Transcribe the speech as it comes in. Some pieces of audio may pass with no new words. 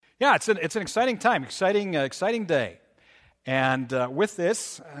Yeah, it's an exciting time, exciting day. And with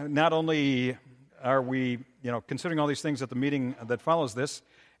this, not only are we, considering all these things at the meeting that follows this,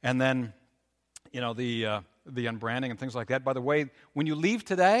 and then, the unbranding and things like that. By the way, when you leave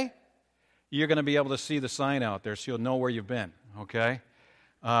today, you're going to be able to see the sign out there, so you'll know where you've been. Okay,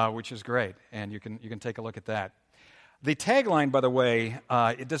 which is great, and you can take a look at that. The tagline, by the way,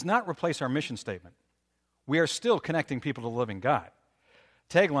 it does not replace our mission statement. We are still connecting people to the living God.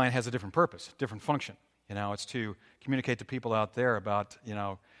 Tagline has a different purpose, different function. It's to communicate to people out there about,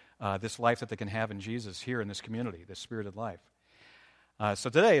 this life that they can have in Jesus here in this community, this spirited life. So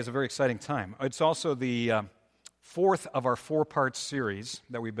today is a very exciting time. It's also the fourth of our four-part series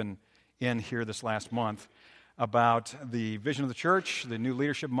that we've been in here this last month about the vision of the church, the new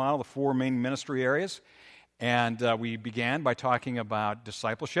leadership model, the four main ministry areas. And we began by talking about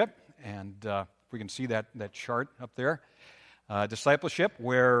discipleship, and we can see that chart up there. Discipleship,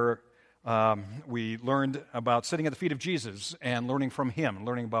 where we learned about sitting at the feet of Jesus and learning from him,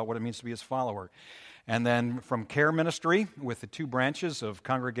 learning about what it means to be his follower. And then from care ministry, with the two branches of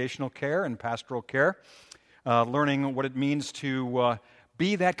congregational care and pastoral care, learning what it means to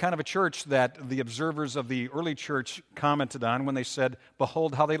be that kind of a church that the observers of the early church commented on when they said,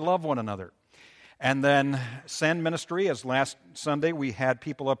 "Behold how they love one another." And then Send Ministry, as last Sunday we had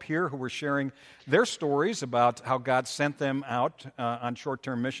people up here who were sharing their stories about how God sent them out on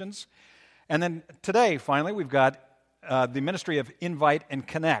short-term missions. And then today, finally, we've got the ministry of Invite and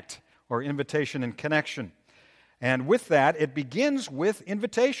Connect, or Invitation and Connection. And with that, it begins with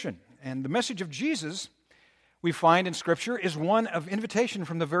invitation. And the message of Jesus, we find in Scripture, is one of invitation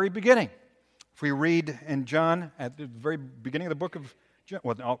from the very beginning. If we read in John, at the very beginning of the book of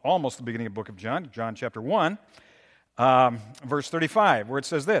almost the beginning of the book of John chapter 1, verse 35, where it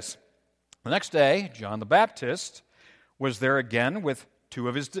says this: "The next day, John the Baptist was there again with two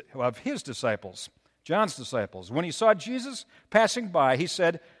of his disciples, John's disciples. When he saw Jesus passing by, he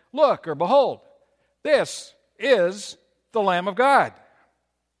said, 'Look,' or 'Behold, this is the Lamb of God.'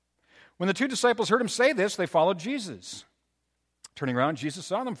 When the two disciples heard him say this, they followed Jesus. Turning around, Jesus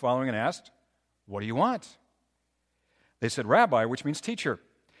saw them following and asked, 'What do you want?' They said, 'Rabbi,' which means teacher,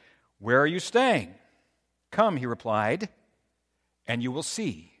 'where are you staying?' 'Come,' he replied, 'and you will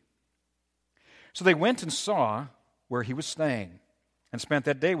see.' So they went and saw where he was staying and spent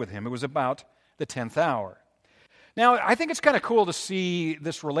that day with him. It was about the 10th hour. Now, I think it's kind of cool to see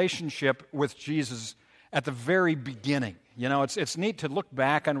this relationship with Jesus at the very beginning. It's neat to look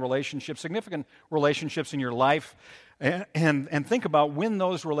back on relationships, significant relationships in your life, and think about when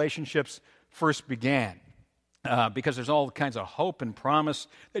those relationships first began. Because there's all kinds of hope and promise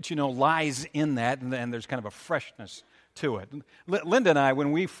that lies in that, and there's kind of a freshness to it. Linda and I,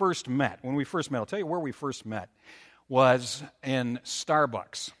 when we first met, I'll tell you where we first met, was in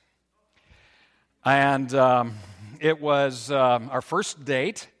Starbucks. And it was our first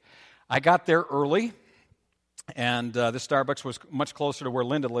date. I got there early, and this Starbucks was much closer to where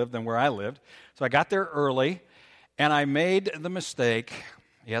Linda lived than where I lived. So I got there early, and I made the mistake,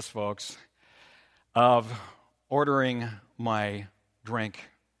 yes, folks, of ordering my drink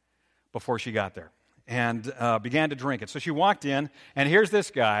before she got there and began to drink it. So she walked in, and here's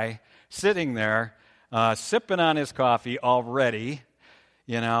this guy sitting there sipping on his coffee already,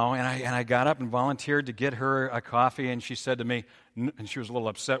 and I got up and volunteered to get her a coffee, and she said to me, and she was a little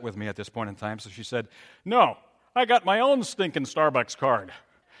upset with me at this point in time, so she said, "No, I got my own stinking Starbucks card."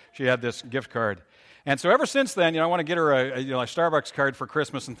 She had this gift card. And so ever since then, I want to get her a Starbucks card for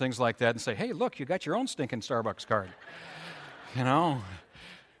Christmas and things like that and say, "Hey, look, you got your own stinking Starbucks card."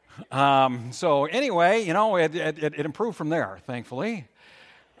 So anyway, it improved from there, thankfully.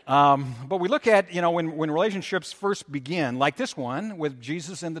 But we look at, when relationships first begin, like this one with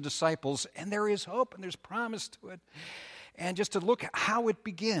Jesus and the disciples, and there is hope and there's promise to it. And just to look at how it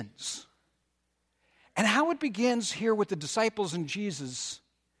begins. And how it begins here with the disciples and Jesus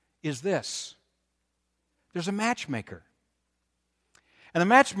is this. There's a matchmaker. And the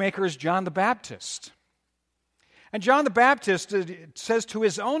matchmaker is John the Baptist. And John the Baptist says to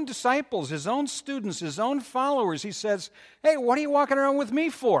his own disciples, his own students, his own followers, he says, "Hey, what are you walking around with me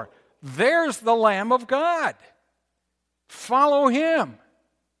for? There's the Lamb of God. Follow him.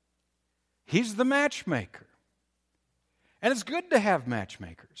 He's the matchmaker." And it's good to have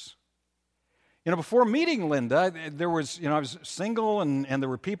matchmakers. Before meeting Linda, there was, I was single, and there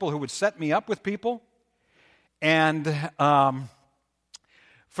were people who would set me up with people. And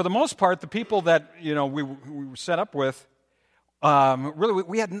for the most part, the people that we were set up with,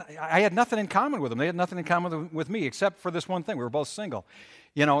 really, I had nothing in common with them. They had nothing in common with me, except for this one thing: we were both single.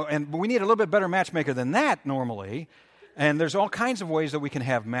 But we need a little bit better matchmaker than that normally, And there's all kinds of ways that we can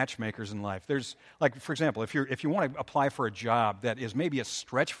have matchmakers in life. There's, like, for example, if you want to apply for a job that is maybe a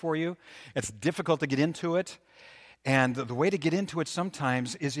stretch for you, it's difficult to get into it. And the way to get into it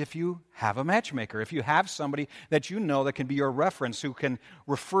sometimes is if you have a matchmaker, if you have somebody that you know that can be your reference, who can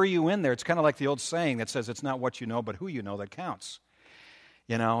refer you in there. It's kind of like the old saying that says it's not what you know, but who you know that counts.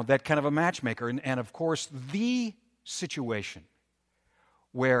 You know, that kind of a matchmaker. And of course, the situation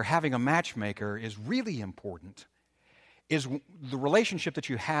where having a matchmaker is really important is the relationship that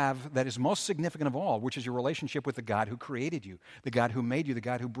you have that is most significant of all, which is your relationship with the God who created you, the God who made you, the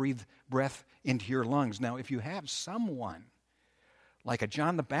God who breathed breath into your lungs. Now, if you have someone like a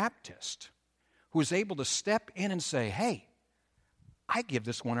John the Baptist who is able to step in and say, hey, I give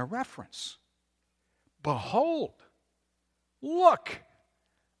this one a reference. Behold, look,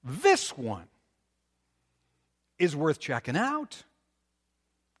 this one is worth checking out.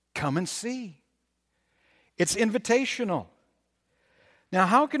 Come and see. It's invitational. Now,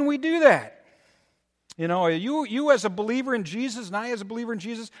 how can we do that? You know, you as a believer in Jesus and I as a believer in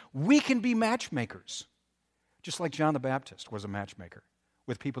Jesus, we can be matchmakers. Just like John the Baptist was a matchmaker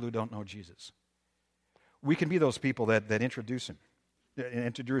with people who don't know Jesus. We can be those people that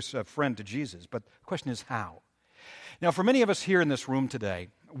introduce a friend to Jesus. But the question is how? Now, for many of us here in this room today,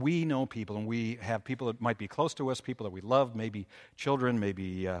 we know people, and we have people that might be close to us, people that we love, maybe children,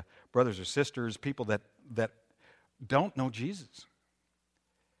 maybe brothers or sisters, people that don't know Jesus.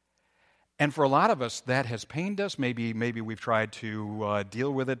 And for a lot of us, that has pained us. Maybe we've tried to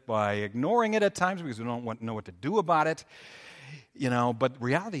deal with it by ignoring it at times because we don't know what to do about it. You know, but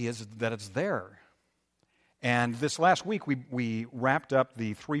reality is that it's there. And this last week, we wrapped up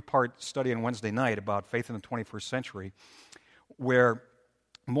the 3-part study on Wednesday night about faith in the 21st century, where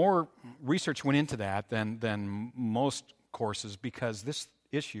more research went into that than most courses because this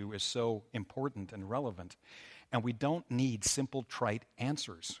issue is so important and relevant. And we don't need simple, trite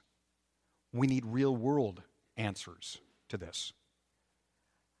answers. We need real-world answers to this.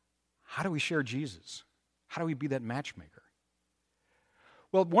 How do we share Jesus? How do we be that matchmaker?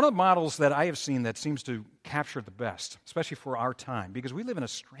 Well, one of the models that I have seen that seems to capture it the best, especially for our time, because we live in a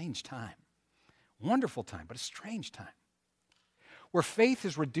strange time. Wonderful time, but a strange time, where faith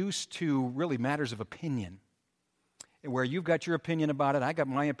is reduced to really matters of opinion, where you've got your opinion about it, I got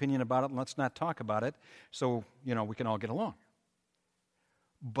my opinion about it, and let's not talk about it so, you know, we can all get along.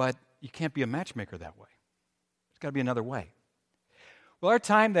 But you can't be a matchmaker that way. There's got to be another way. Well, our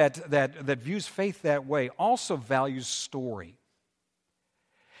time that views faith that way also values story.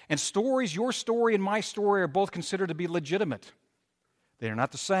 And stories, your story and my story, are both considered to be legitimate. They are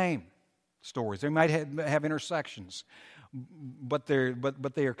not the same stories. They might have intersections, but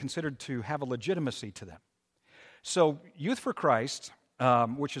they are considered to have a legitimacy to them. So Youth for Christ,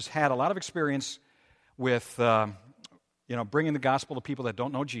 which has had a lot of experience with bringing the gospel to people that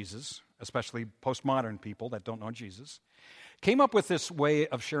don't know Jesus, especially postmodern people that don't know Jesus, came up with this way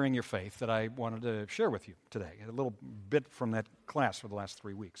of sharing your faith that I wanted to share with you today, a little bit from that class for the last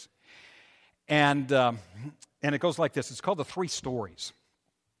 3 weeks. And it goes like this. It's called the 3 stories.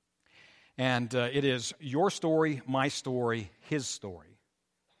 And it is your story, my story, his story.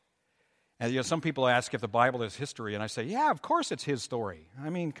 And some people ask if the Bible is history, and I say, yeah, of course it's his story.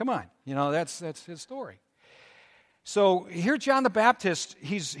 I mean, come on, that's his story. So here John the Baptist,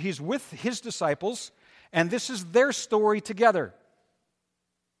 he's with his disciples, and this is their story together.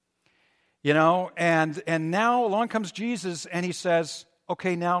 And now along comes Jesus, and he says,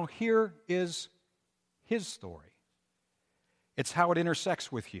 okay, now here is his story. It's how it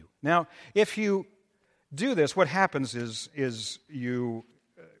intersects with you. Now, if you do this, what happens is you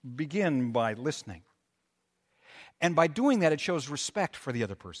begin by listening. And by doing that, it shows respect for the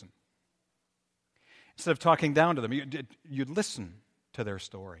other person. Instead of talking down to them, you'd listen to their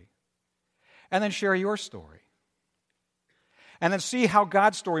story. And then share your story. And then see how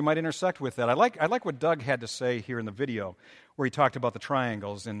God's story might intersect with that. I like what Doug had to say here in the video, where he talked about the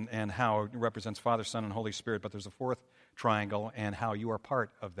triangles and how it represents Father, Son, and Holy Spirit, but there's a 4th triangle, and how you are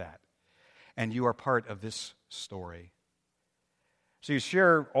part of that. And you are part of this story. So you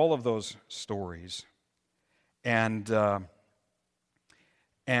share all of those stories and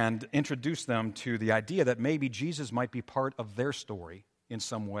introduce them to the idea that maybe Jesus might be part of their story in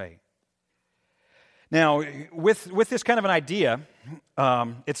some way. Now, with this kind of an idea,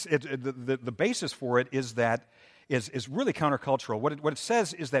 the basis for it is really countercultural. What it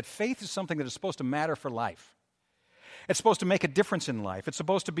says is that faith is something that is supposed to matter for life. It's supposed to make a difference in life. It's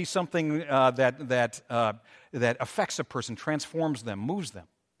supposed to be something that affects a person, transforms them, moves them.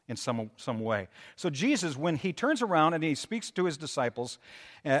 in some way. So Jesus, when he turns around and he speaks to his disciples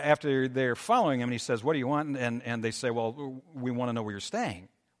after they're following him, and he says, what do you want? And they say, well, we want to know where you're staying,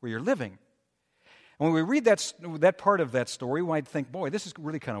 where you're living. And when we read that part of that story, we might think, boy, this is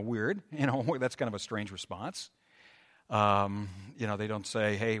really kind of weird. That's kind of a strange response. They don't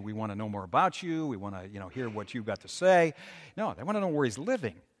say, hey, we want to know more about you. We want to, hear what you've got to say. No, they want to know where he's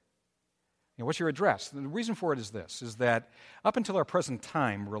living. What's your address? The reason for it is this, is that up until our present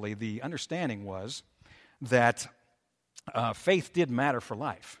time, really, the understanding was that faith did matter for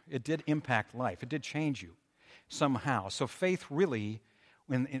life. It did impact life. It did change you somehow. So faith really,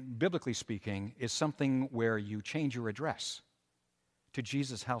 biblically speaking, is something where you change your address to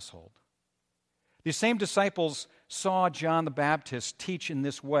Jesus' household. These same disciples saw John the Baptist teach in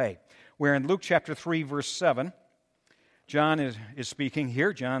this way, where in Luke chapter 3, verse 7, John is speaking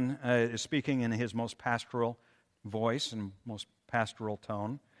here. John is speaking in his most pastoral voice and most pastoral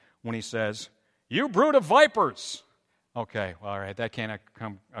tone when he says, "You brood of vipers." Okay, well, all right, that can't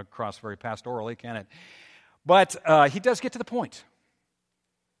come across very pastorally, can it? But he does get to the point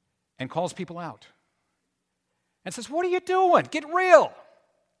and calls people out and says, "What are you doing? Get real."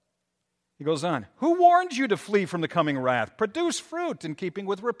 He goes on, "Who warned you to flee from the coming wrath? Produce fruit in keeping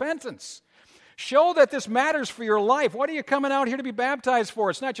with repentance. Show that this matters for your life. What are you coming out here to be baptized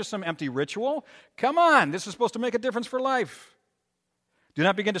for? It's not just some empty ritual. Come on, this is supposed to make a difference for life. Do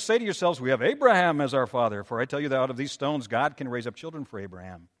not begin to say to yourselves, we have Abraham as our father, for I tell you that out of these stones God can raise up children for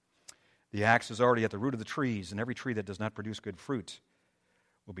Abraham. The axe is already at the root of the trees, and every tree that does not produce good fruit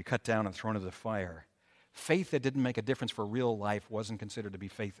will be cut down and thrown into the fire." Faith that didn't make a difference for real life wasn't considered to be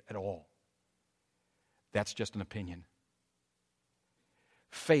faith at all. That's just an opinion.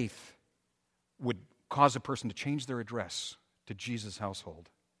 Faith would cause a person to change their address to Jesus'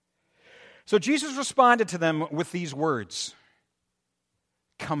 household. So Jesus responded to them with these words,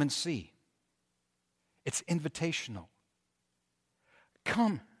 "Come and see." It's invitational.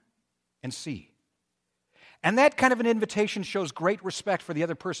 Come and see. And that kind of an invitation shows great respect for the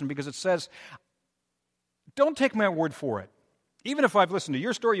other person because it says, don't take my word for it. Even if I've listened to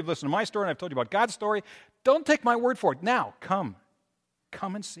your story, you've listened to my story, and I've told you about God's story, don't take my word for it. Now, come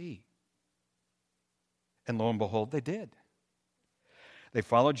and see. And lo and behold, they did. They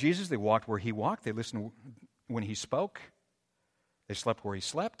followed Jesus. They walked where he walked. They listened when he spoke. They slept where he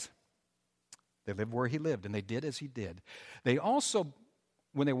slept. They lived where he lived, and they did as he did. They also,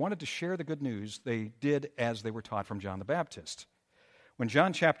 when they wanted to share the good news, they did as they were taught from John the Baptist. When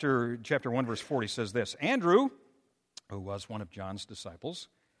John chapter 1, verse 40 says this, Andrew, who was one of John's disciples,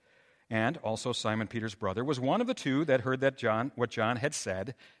 and also Simon Peter's brother, was one of the two that heard what John had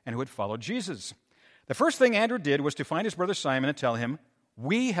said and who had followed Jesus. The first thing Andrew did was to find his brother Simon and tell him,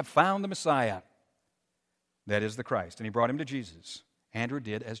 "We have found the Messiah," that is the Christ. And he brought him to Jesus. Andrew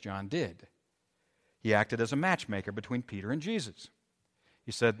did as John did. He acted as a matchmaker between Peter and Jesus.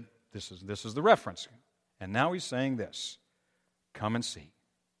 He said, this is the reference. And now he's saying this, come and see.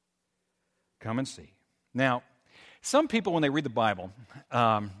 Come and see. Now, some people, when they read the Bible,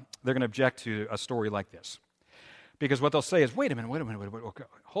 they're going to object to a story like this. Because what they'll say is, wait a minute, okay,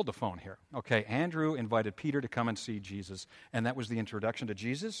 hold the phone here. Okay, Andrew invited Peter to come and see Jesus, and that was the introduction to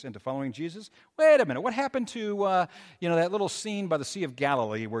Jesus and to following Jesus. Wait a minute, what happened to, that little scene by the Sea of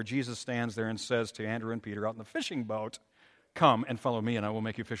Galilee where Jesus stands there and says to Andrew and Peter out in the fishing boat, "Come and follow me, and I will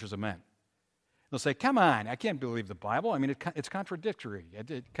make you fishers of men." They'll say, come on, I can't believe the Bible. I mean, it's contradictory.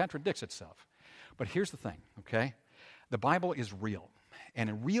 It contradicts itself. But here's the thing, okay? The Bible is real. And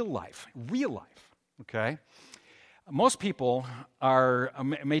in real life, okay, most people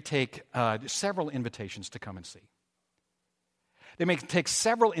may take several invitations to come and see. They may take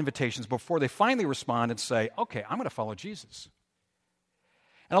several invitations before they finally respond and say, okay, I'm going to follow Jesus.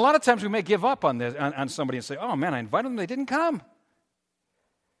 And a lot of times we may give up on this on somebody and say, oh man, I invited them, they didn't come.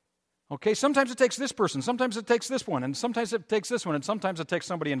 Okay, sometimes it takes this person, sometimes it takes this one, and sometimes it takes this one, and sometimes it takes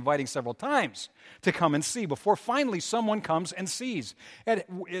somebody inviting several times to come and see before finally someone comes and sees. And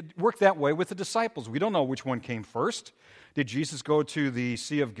it worked that way with the disciples. We don't know which one came first. Did Jesus go to the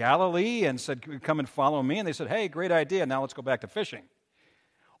Sea of Galilee and said, come and follow me? And they said, hey, great idea, now let's go back to fishing.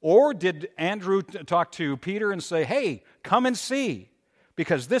 Or did Andrew talk to Peter and say, hey, come and see,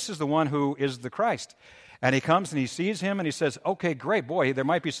 because this is the one who is the Christ. And he comes and he sees him and he says, okay, great, boy, there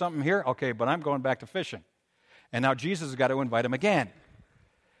might be something here. Okay, but I'm going back to fishing. And now Jesus has got to invite him again.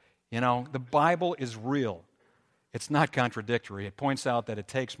 You know, the Bible is real. It's not contradictory. It points out that it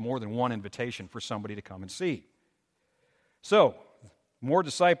takes more than one invitation for somebody to come and see. So, more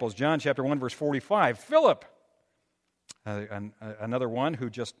disciples. John chapter 1, verse 45. Philip, another one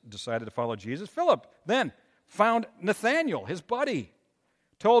who just decided to follow Jesus. Philip then found Nathanael, his buddy,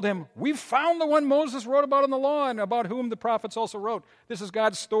 told him, "We've found the one Moses wrote about in the law and about whom the prophets also wrote. This is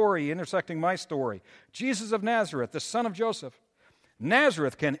God's story intersecting my story. Jesus of Nazareth, the son of Joseph."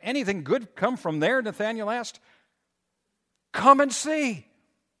 "Nazareth, can anything good come from there?" Nathanael asked. "Come and see."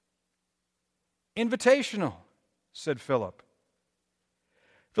 "Invitational," said Philip.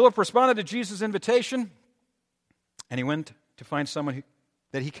 Philip responded to Jesus' invitation, and he went to find someone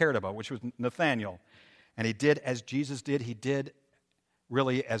that he cared about, which was Nathanael. And he did as Jesus did. He did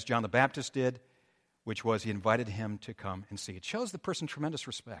really as John the Baptist did, which was he invited him to come and see. It shows the person tremendous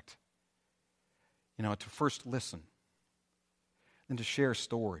respect, to first listen, then to share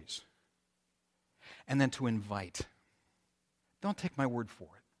stories, and then to invite. Don't take my word for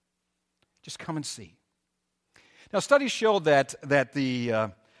it. Just come and see. Now, studies show that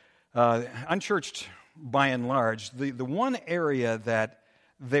the unchurched, by and large, the one area that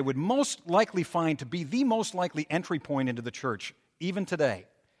they would most likely find to be the most likely entry point into the church, even today,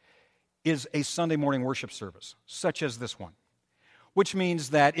 is a Sunday morning worship service, such as this one. Which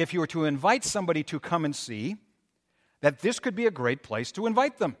means that if you were to invite somebody to come and see, that this could be a great place to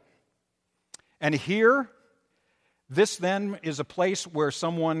invite them. And here, this then is a place where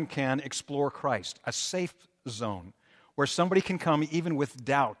someone can explore Christ, a safe zone, where somebody can come even with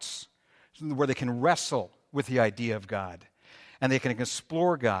doubts, where they can wrestle with the idea of God, and they can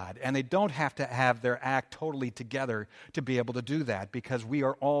explore God, and they don't have to have their act totally together to be able to do that, because we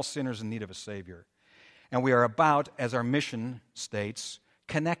are all sinners in need of a Savior. And we are about, as our mission states,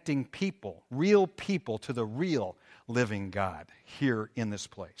 connecting people, real people, to the real living God here in this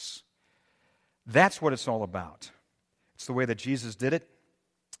place. That's what it's all about. It's the way that Jesus did it.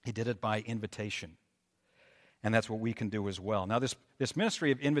 He did it by invitation. And that's what we can do as well. Now, this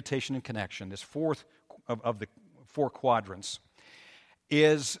ministry of invitation and connection, this fourth of the four quadrants,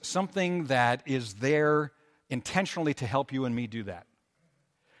 is something that is there intentionally to help you and me do that.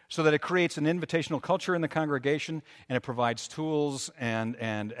 So that it creates an invitational culture in the congregation, and it provides tools and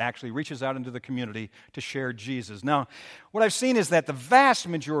actually reaches out into the community to share Jesus. Now, what I've seen is that the vast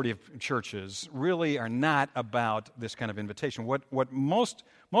majority of churches really are not about this kind of invitation. What most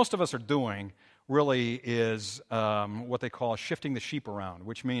of us are doing really is what they call shifting the sheep around,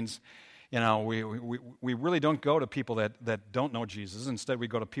 which means, we really don't go to people that don't know Jesus. Instead, we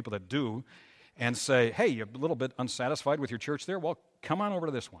go to people that do and say, "Hey, you're a little bit unsatisfied with your church there? Well, come on over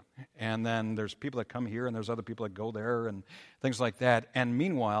to this one." And then there's people that come here, and there's other people that go there, and things like that. And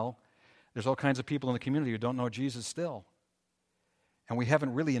meanwhile, there's all kinds of people in the community who don't know Jesus still. And we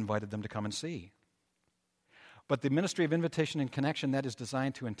haven't really invited them to come and see. But the ministry of invitation and connection, that is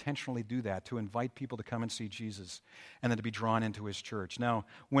designed to intentionally do that, to invite people to come and see Jesus and then to be drawn into his church. Now,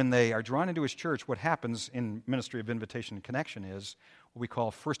 when they are drawn into his church, what happens in ministry of invitation and connection is what we call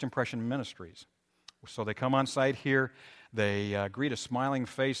first impression ministries. So they come on site here, they greet a smiling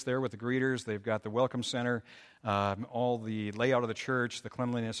face there with the greeters, they've got the welcome center, all the layout of the church, the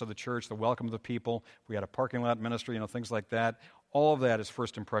cleanliness of the church, the welcome of the people. We had a parking lot ministry, things like that. All of that is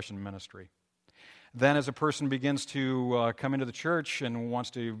first impression ministry. Then as a person begins to come into the church and wants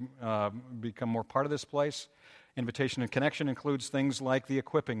to become more part of this place, invitation and connection includes things like the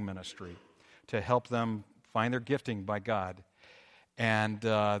equipping ministry to help them find their gifting by God, and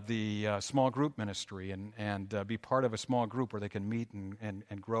the small group ministry and be part of a small group where they can meet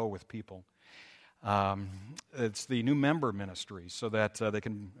and grow with people. It's the new member ministry so that they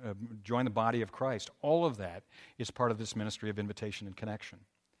can join the body of Christ. All of that is part of this ministry of invitation and connection.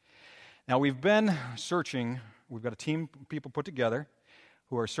 Now, we've been searching, we've got a team of people put together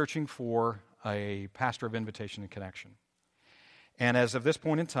who are searching for a pastor of invitation and connection. And as of this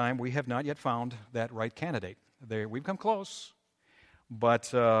point in time, we have not yet found that right candidate. We've come close,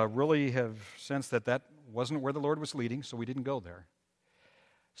 but really have sensed that wasn't where the Lord was leading, so we didn't go there.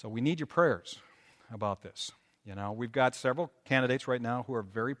 So we need your prayers about this. We've got several candidates right now who are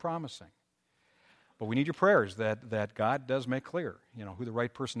very promising. But we need your prayers that God does make clear, who the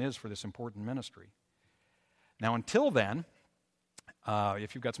right person is for this important ministry. Now, until then,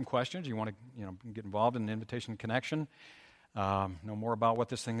 if you've got some questions, you want to get involved in an invitation and connection, know more about what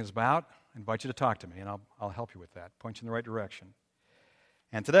this thing is about, I invite you to talk to me, and I'll help you with that, point you in the right direction.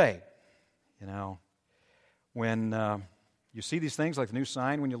 And today, when you see these things like the new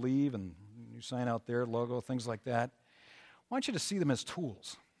sign when you leave and the new sign out there, logo, things like that, I want you to see them as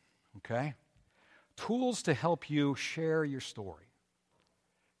tools, okay? Tools to help you share your story,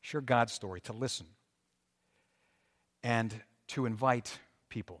 share God's story, to listen, and to invite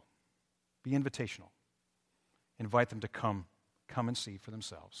people. Be invitational. Invite them to come and see for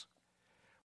themselves.